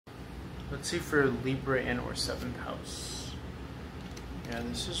Let's see for Libra and or 7th house. Yeah,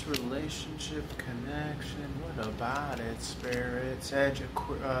 this is relationship, connection. What about it, Spirit? Sag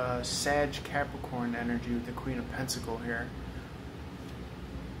Capricorn energy with the Queen of Pentacles here.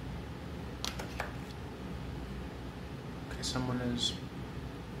 Okay, someone is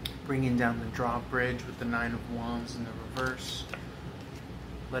bringing down the drawbridge with the 9 of Wands in the reverse.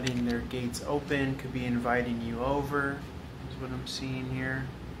 Letting their gates open, could be inviting you over, is what I'm seeing here.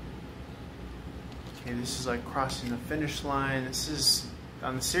 Okay, this is like crossing the finish line. This is,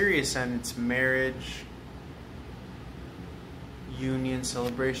 on the serious end, it's marriage, union,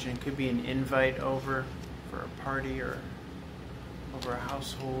 celebration. It could be an invite over for a party or over a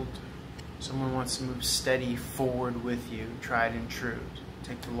household. Someone wants to move steady forward with you, tried and true.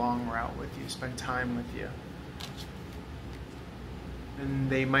 Take the long route with you, spend time with you. And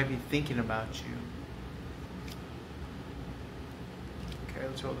they might be thinking about you. Okay,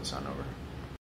 let's roll this on over.